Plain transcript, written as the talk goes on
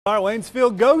All right,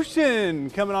 Waynesfield Goshen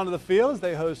coming onto the field as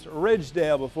they host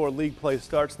Ridgedale before league play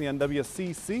starts in the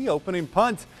NWCC. Opening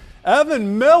punt,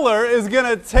 Evan Miller is going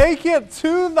to take it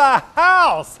to the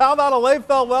house. How about a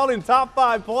Layfeld Welding top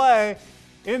 5 play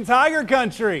in Tiger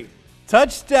Country?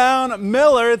 Touchdown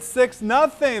Miller, it's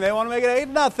 6-0. They want to make it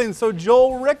 8-0, so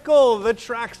Joel Rickle, the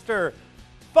trackster,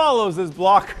 follows his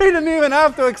blocker. He didn't even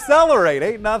have to accelerate.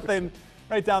 8-0.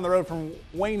 Right down the road from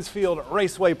Waynesfield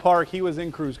Raceway Park. He was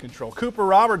in cruise control. Cooper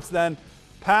Roberts then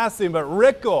passing, but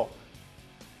Rickle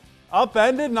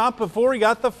upended not before he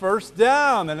got the first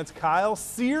down. Then it's Kyle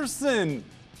Searson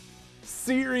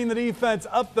searing the defense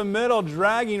up the middle,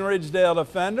 dragging Ridgedale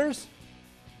defenders.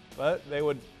 But they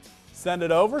would send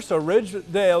it over, so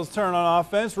Ridgedale's turn on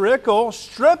offense. Rickle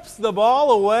strips the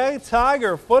ball away.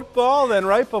 Tiger football. Then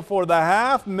right before the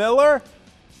half, Miller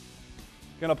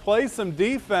going to play some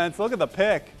defense. Look at the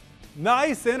pick.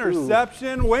 Nice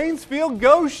interception. Ooh. Waynesfield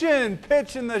Goshen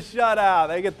pitching the shutout.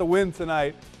 They get the win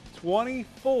tonight,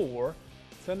 24-0.